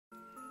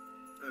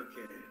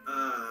Okay.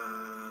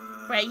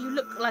 Bray, you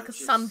look like a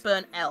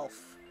sunburnt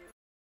elf.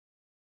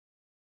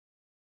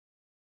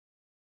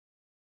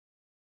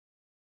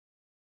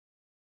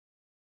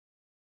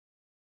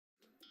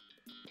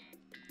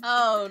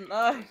 Oh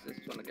no. This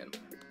one again.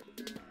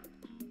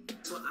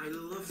 So I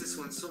love this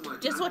one so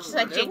much. Just watch as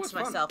I jinx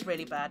myself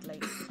really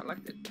badly. I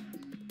liked it.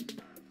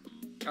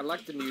 I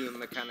like the new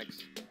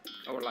mechanics.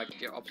 Or like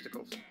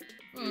obstacles.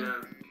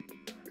 Yeah.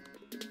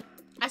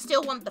 I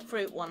still want the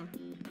fruit one.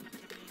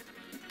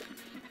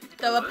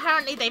 Though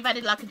apparently they've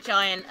added like a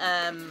giant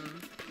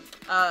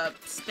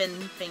spin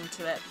thing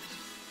to it.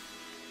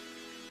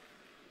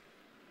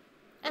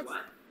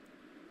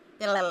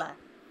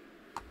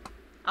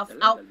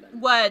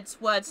 What?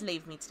 Words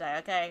leave me today,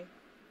 okay?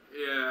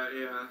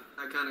 Yeah.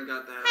 I kind of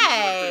got that. Hey!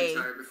 I was pretty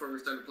tired before we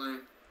started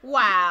playing.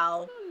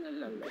 Wow.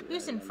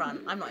 Who's in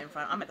front? I'm not in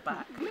front. I'm at the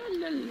back. I'm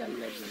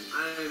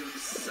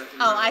second.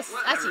 Oh, I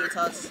see you,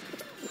 Toz.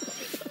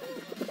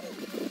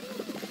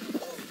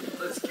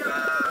 Let's go!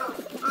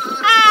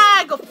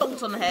 I got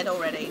bonked on the head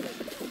already.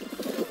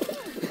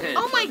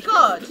 Oh my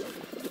god!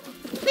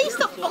 Please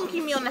stop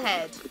bonking me on the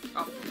head.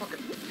 Oh, fuck it.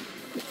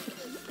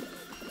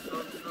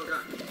 Oh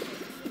god.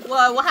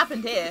 Whoa, what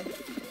happened here?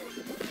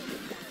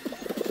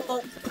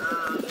 Oh.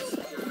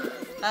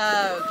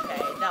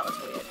 Okay, that was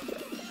weird.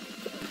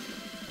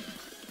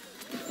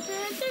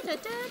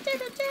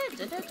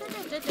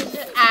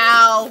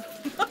 Ow!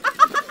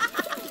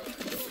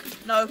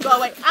 No, go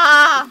away.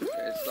 Ah!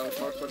 Okay, so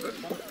far so good.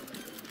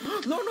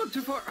 No, not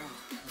too far.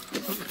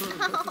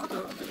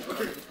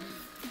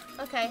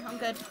 Okay, I'm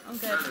good. I'm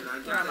good.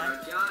 Where am I? I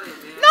got it,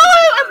 man. No!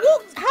 I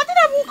walked. How did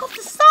I walk off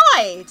the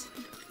side?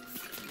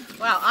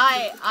 Wow,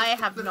 I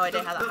have no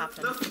idea how that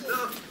happened.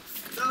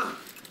 No.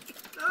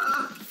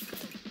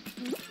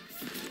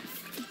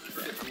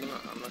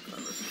 I'm not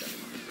gonna risk that.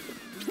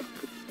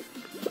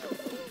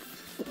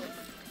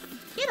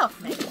 Get off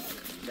me.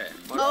 Okay.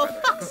 Oh,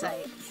 fuck's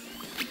sake.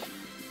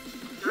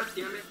 God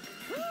damn it.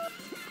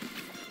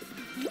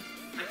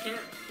 I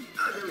can't.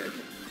 Okay.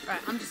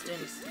 Right, I'm just doing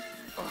this.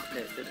 Oh,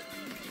 okay, did it.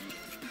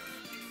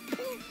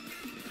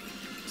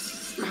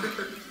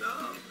 No.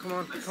 Come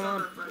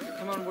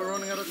on, we're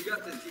running out of... You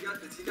got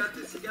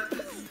this.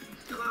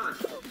 Come on.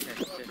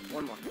 Okay,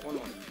 one more.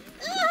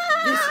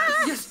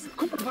 Ah! Yes,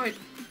 qualified.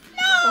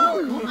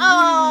 No!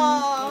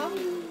 Oh!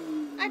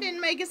 I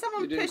didn't make it.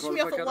 Someone didn't pushed me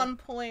off qualify, at one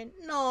point.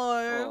 No.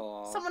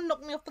 Aww. Someone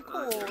knocked me off the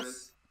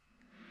course.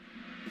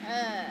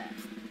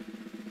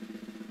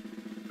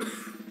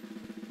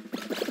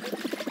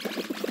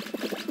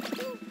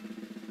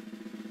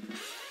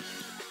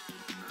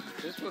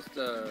 This was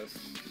the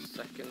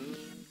second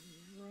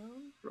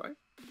round, right?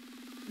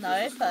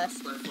 No,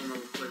 first. Platform I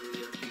would play with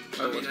you.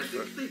 Oh, I mean, I what's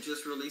think first? they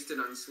just released it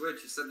on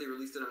Switch. You said they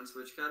released it on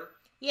Switch, Kato?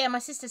 Yeah, my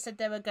sister said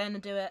they were going to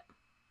do it.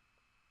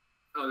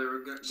 Oh, they were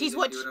going to She's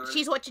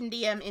watching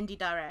the Indie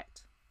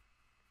Direct.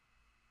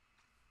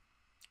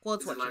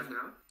 Was Is it watching live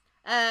now?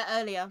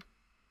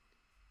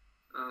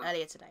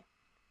 earlier today.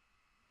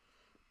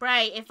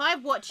 Bray, if I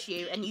watch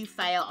you and you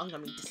fail, I'm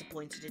gonna be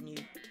disappointed in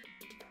you.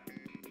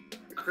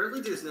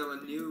 Apparently there's now a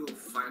new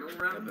final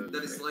round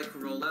that is like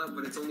rollout,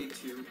 but it's only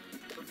 2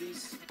 of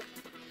these.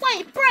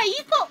 Wait, Bray,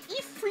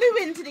 you flew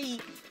into the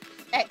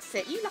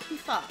exit. You lucky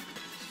fuck.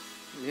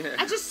 Yeah.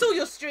 I just saw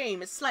your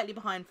stream. It's slightly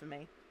behind for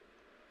me.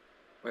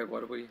 Wait,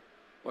 what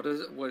is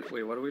it?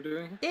 Wait, what are we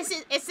doing? It's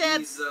a...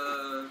 These,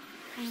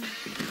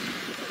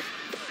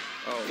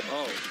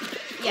 Oh.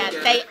 Yeah,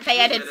 okay, they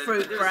added there's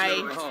fruit,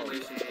 Bray. No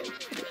explanation.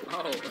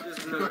 Oh.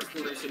 There's no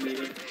explanation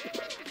needed.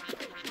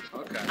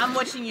 Okay. I'm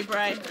watching you,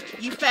 Bray.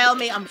 You fail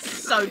me, I'm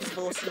so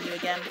divorcing you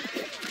again.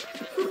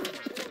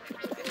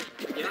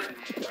 Yeah.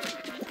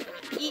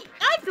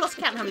 I've lost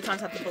count how many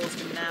times I've divorced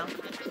him now.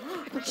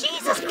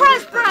 Jesus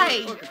Christ,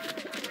 Bray!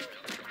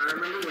 I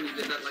remember when you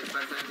did that like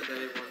 5 times a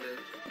day, one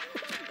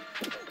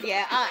day.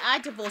 Yeah, I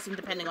divorce him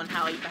depending on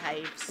how he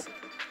behaves.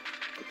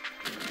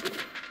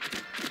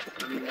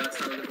 I mean, that's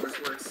how divorce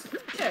works.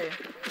 True.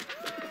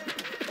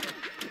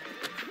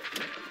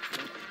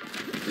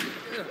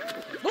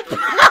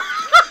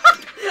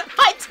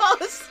 Hi,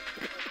 Toz!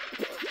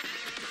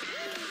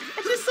 I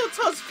just saw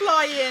Toz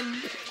fly in.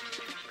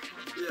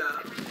 Yeah.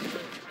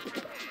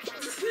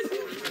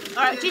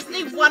 Alright, just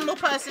need one more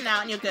person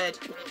out and you're good.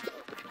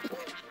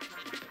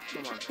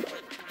 Come on.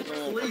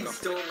 No, Please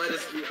don't let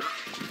us be...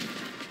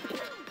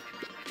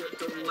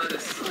 Don't let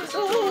us.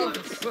 Oh.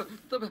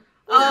 Don't let us.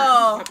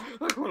 Oh.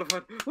 I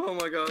qualified. Oh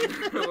my god.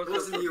 It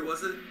wasn't you,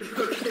 was it?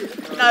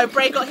 Okay. No,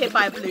 Bray got hit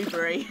by a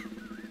blueberry.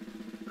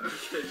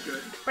 Okay,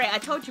 good. Bray, I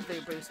told you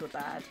blueberries were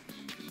bad.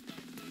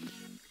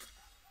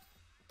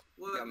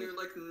 Well, they're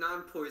like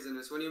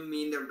non-poisonous. What do you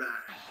mean they're I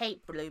bad?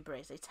 hate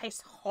blueberries. They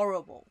taste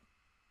horrible.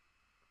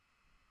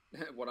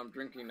 What I'm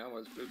drinking now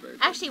is blueberry.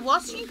 Actually,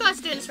 whilst you guys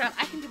are doing this round,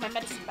 I can do my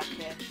medicine back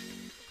here.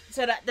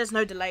 So that there's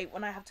no delay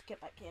when I have to get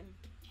back in.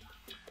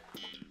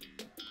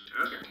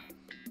 Okay.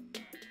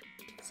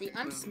 See,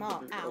 I'm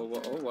smart. Ow.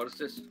 Oh, what is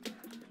this?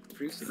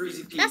 Freezy.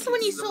 Freezy Peasy. That's the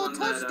one you This is saw one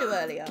Toz that, do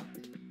earlier.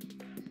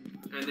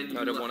 And then you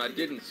No, the left one I it.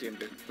 didn't see him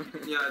do.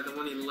 Yeah, the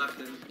one he left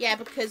in. Yeah,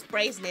 because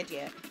Bray's an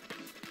idiot.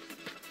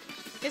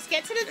 Just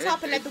get to the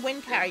top and let the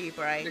wind carry you,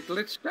 Bray. It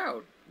glitched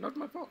out. Not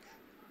my fault.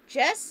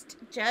 Just,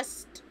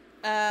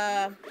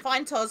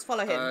 find Toz,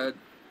 follow him.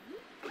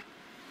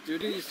 Do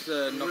these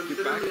knock We're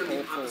you back literally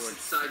on or the opposite forward?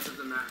 sides of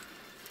the map.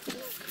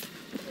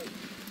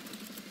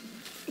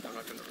 I'm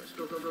not gonna risk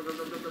Go, it. go, go, go,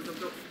 go, go, go, go,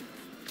 go.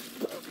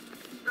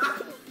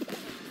 Ah!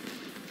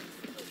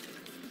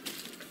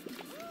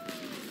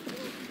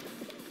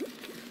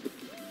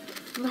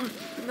 No,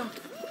 no,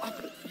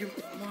 up, you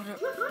mother.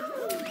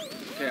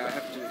 Okay, I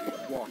have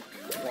to walk.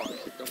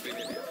 Don't be an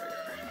idiot.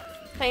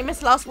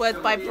 Famous last words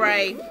by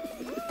Bray.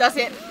 Does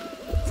it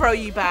throw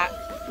you back?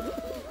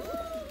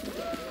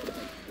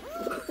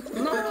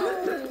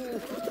 No!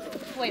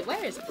 Wait,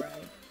 where is Bray?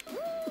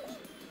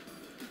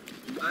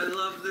 I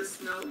love this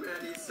snowman,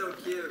 he's so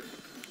cute.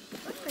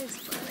 What is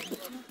Bray?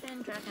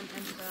 Then Dragon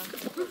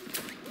Enter.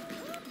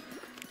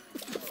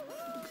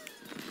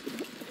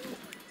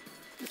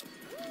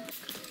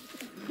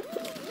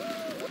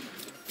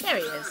 There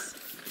he is.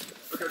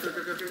 Okay,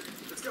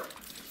 let's go.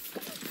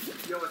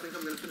 Yo, I think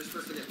I'm gonna finish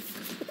first again.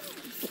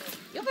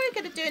 You're very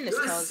good at doing this,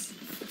 Toz.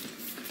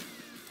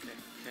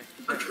 Yes!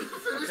 I'm gonna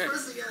finish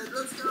first again,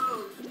 let's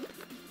go!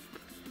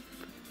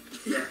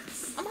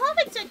 Yes! I'm half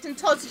expecting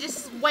Toz to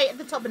just wait at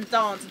the top and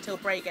dance until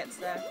Bray gets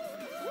there.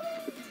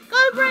 Go,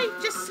 Bray!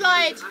 Just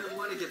slide! I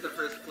want to get the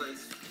first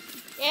place.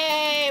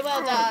 Yay,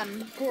 well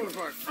done.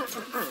 Qualified.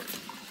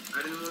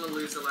 I didn't want to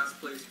lose the last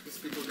place because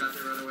people got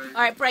there right away.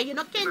 Alright, Bray, you're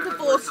not getting If I had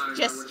more divorced time, I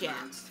just would've yet.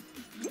 advanced.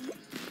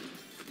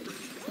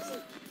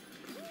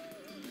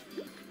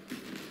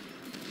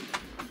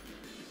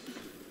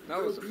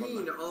 That was a fun Green,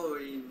 one. oh,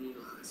 he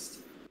lost.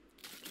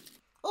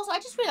 Also, I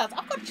just realised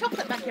I've got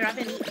chocolate back here I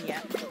haven't eaten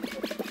yet.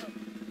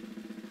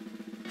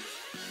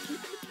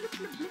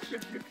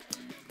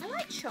 I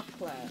like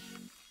chocolate.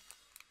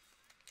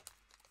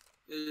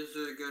 Is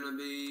it gonna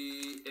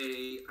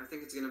be I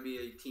think it's gonna be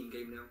a team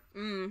game now.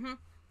 Mm-hmm.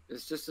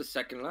 Is this the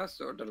second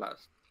last or the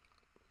last?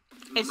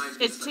 Might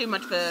be It's too second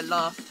much for last.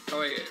 last. Oh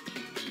wait.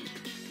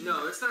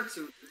 No, it's not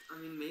too.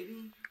 I mean,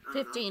 maybe. I don't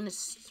know. 15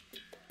 is...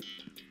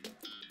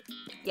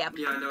 Yeah.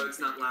 Yeah, no, it's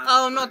not last.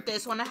 Oh, not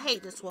this one. I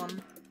hate this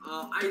one.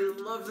 Oh, I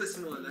love this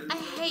one. I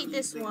love hate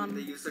this when one.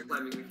 They use the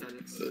climbing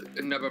mechanics.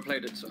 Never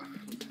played it, so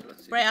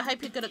let's see. Bray, I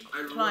hope you're good at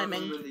I love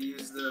climbing. when they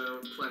use the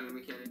climbing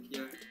mechanic.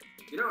 Yeah,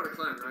 you know how to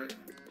climb, right?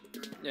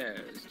 Yeah,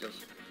 it's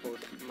just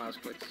both mouse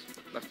clicks,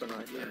 left and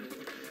right. Yeah.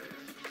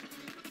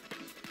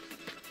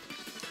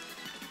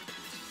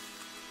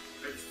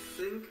 I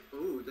think.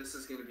 Oh, this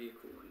is gonna be a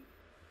cool one.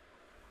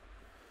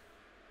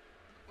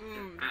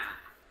 Mm. Ah.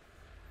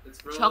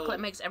 Let's roll. Chocolate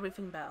makes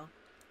everything better.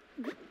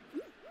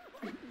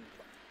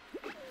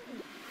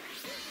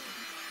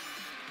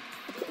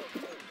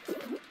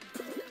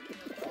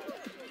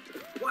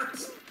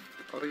 What?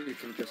 Or you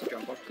can just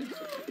jump up these.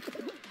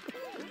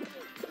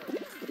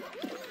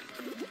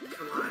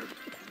 Come on.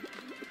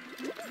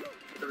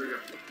 There we go.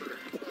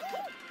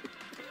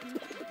 Okay.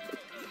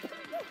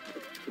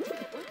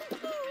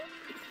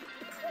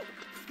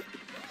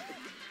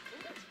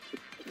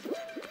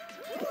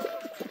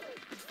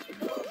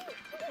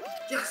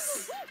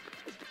 Yes!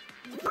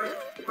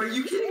 Are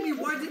you kidding me?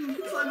 Why didn't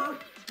you climb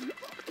up?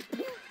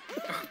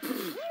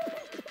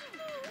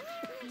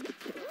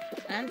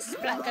 And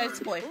Splat goes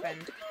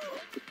boyfriend.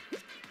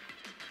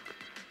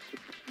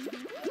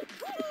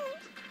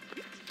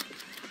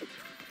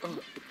 Oh,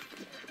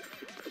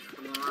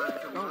 Come on,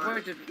 come no, on.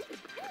 why did...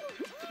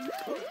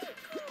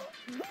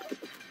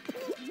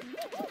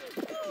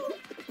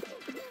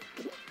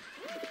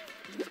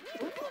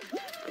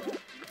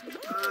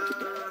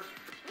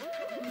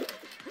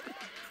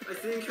 I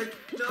think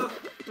no.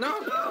 No!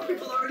 No,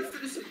 people are already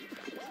finishing.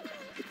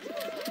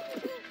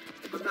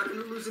 I'm not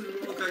gonna lose in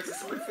the wall, guys.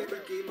 This is my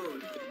favorite game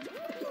mode.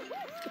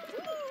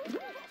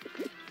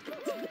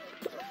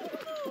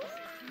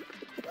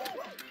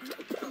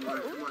 Come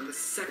on. The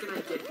second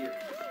I get here.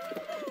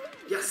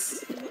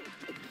 Yes!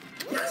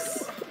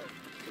 Yes!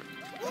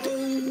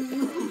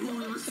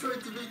 Oh! It was trying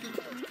to make it.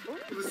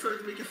 It was trying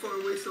to make it far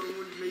away so I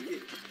wouldn't make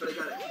it. But I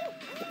got it.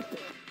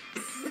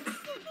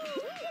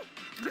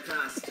 I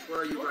passed. Where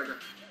are you, Braigar?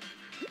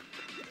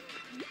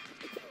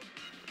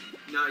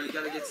 No, you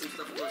gotta get some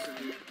stuff closer,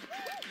 dude.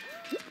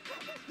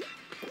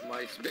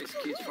 My space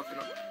key is fucking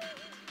up.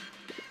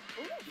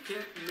 You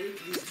can't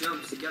make these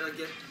jumps. You gotta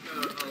get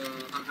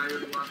a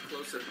higher block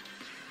closer.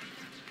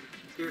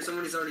 Here,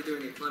 somebody's already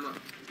doing it. Climb up.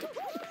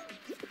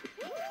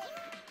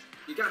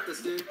 You got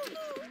this, dude.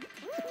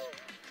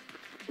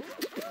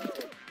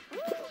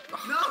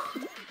 No!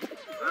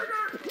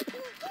 Braigar!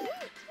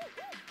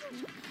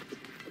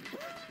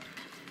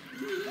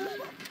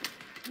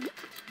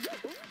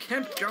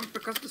 Can't jump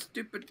because the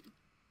stupid...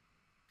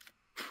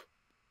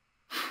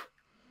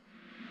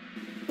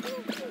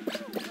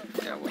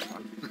 Yeah, it was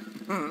fun.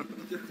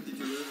 Did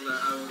you lose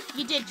that?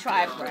 You did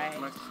try, Yeah, Bray.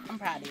 my- I'm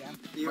proud of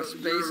you. My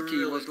space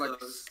key was like...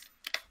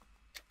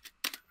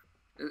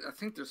 I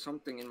think there's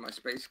something in my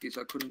space key,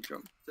 so I couldn't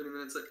jump. 30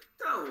 minutes, like,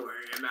 don't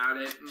worry about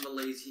it.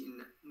 Malaysian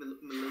night.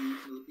 Definitely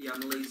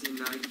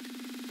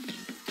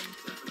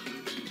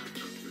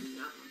not doing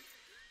that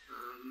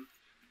one.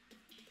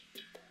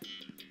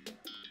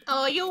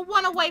 Oh, you're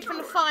one away from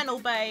the final,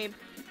 babe.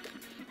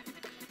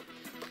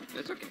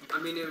 It's okay. I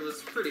mean, it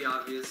was pretty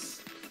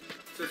obvious.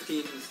 15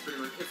 is pretty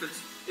much...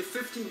 If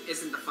 15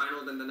 isn't the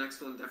final, then the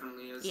next one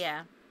definitely is.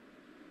 Yeah.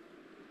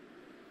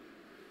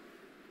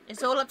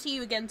 It's all up to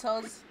you again,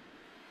 Toz.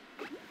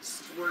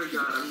 Swear to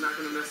God, I'm not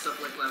gonna mess up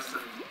like last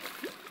time.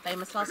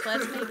 Famous last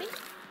words, maybe?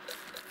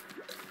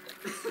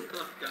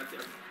 Oh,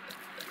 goddamn.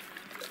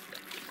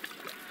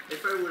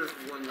 If I would have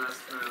won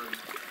last round,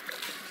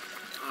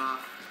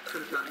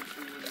 could have gotten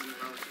 2 wins in a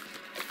row.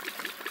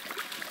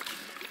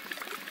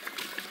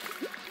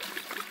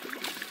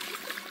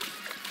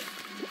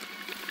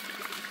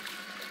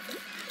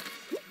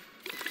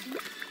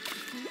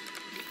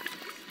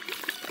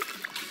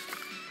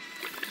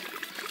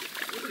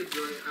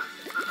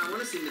 I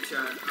want to see in the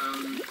chat,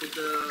 did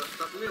the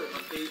thumbnail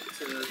update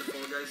to the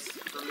Fall Guys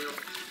thumbnail?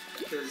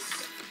 Because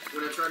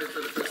when I tried it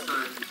for the first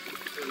time,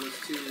 it was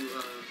too,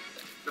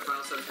 the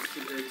file size was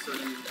too big, so it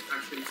didn't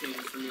actually change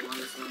for me on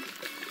this one.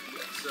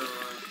 So,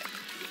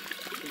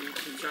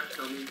 can chat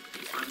tell me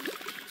it's fine,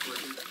 it's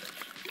working?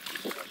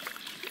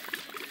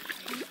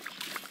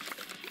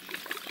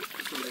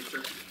 Just want to make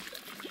sure.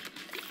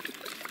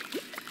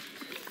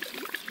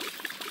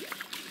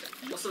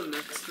 Also,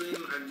 next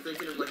stream, I'm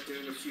thinking of like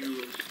doing a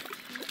few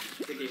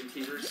the game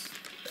teasers,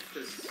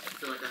 because I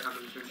feel like I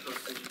haven't been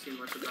posting too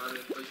much about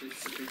it, like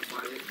it's just been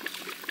quiet.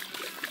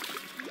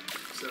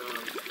 So,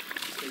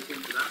 stay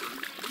tuned for that one.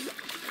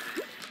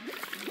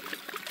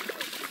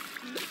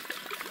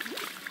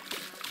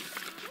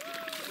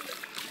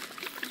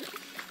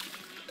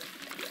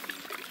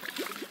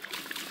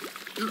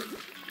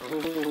 Oh.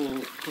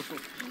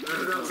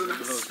 That was a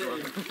nice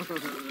save. That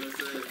was a nice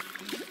save.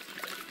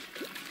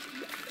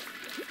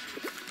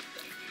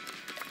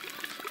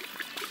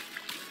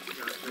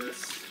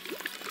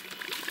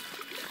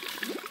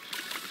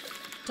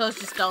 Toz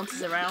just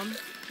dances around.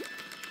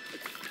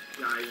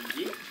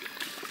 Yeah.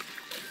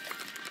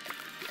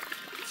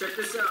 Check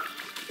this out.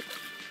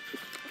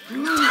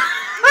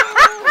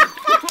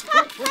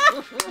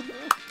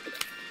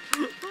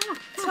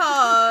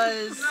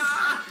 Toz.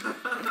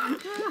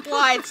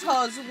 Why,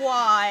 Toz?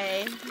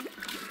 Why?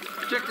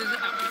 Check this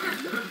out.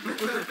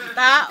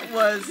 That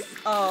was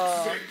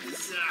Check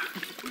this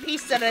out. He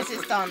said as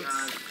his dance.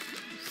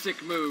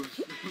 Sick moves.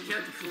 You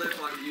can't clip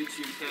on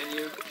YouTube, can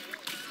you?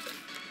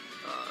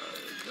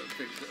 Don't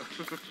think so.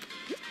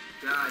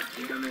 God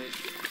damn it.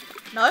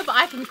 No, but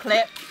I can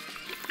clip.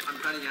 I'm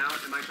cutting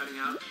out. Am I cutting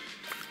out?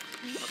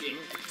 Shit.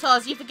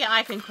 Toz, you forget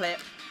I can clip.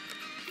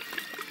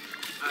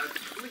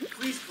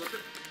 Please flip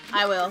it.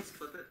 I will. Please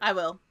flip it. I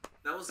will.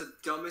 That was the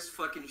dumbest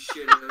fucking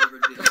shit I've ever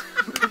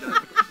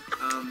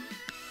done.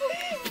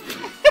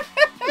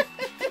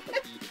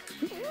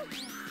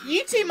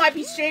 You two might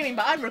be streaming,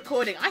 but I'm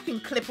recording. I can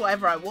clip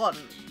whatever I want.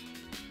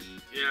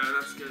 Yeah,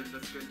 that's good.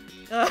 That's good.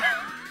 Ugh.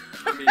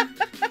 I mean,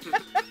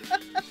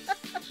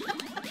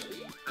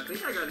 I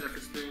think I got enough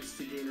experience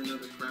to gain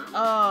another crown.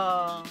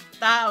 Oh,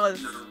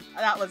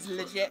 that was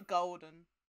legit golden.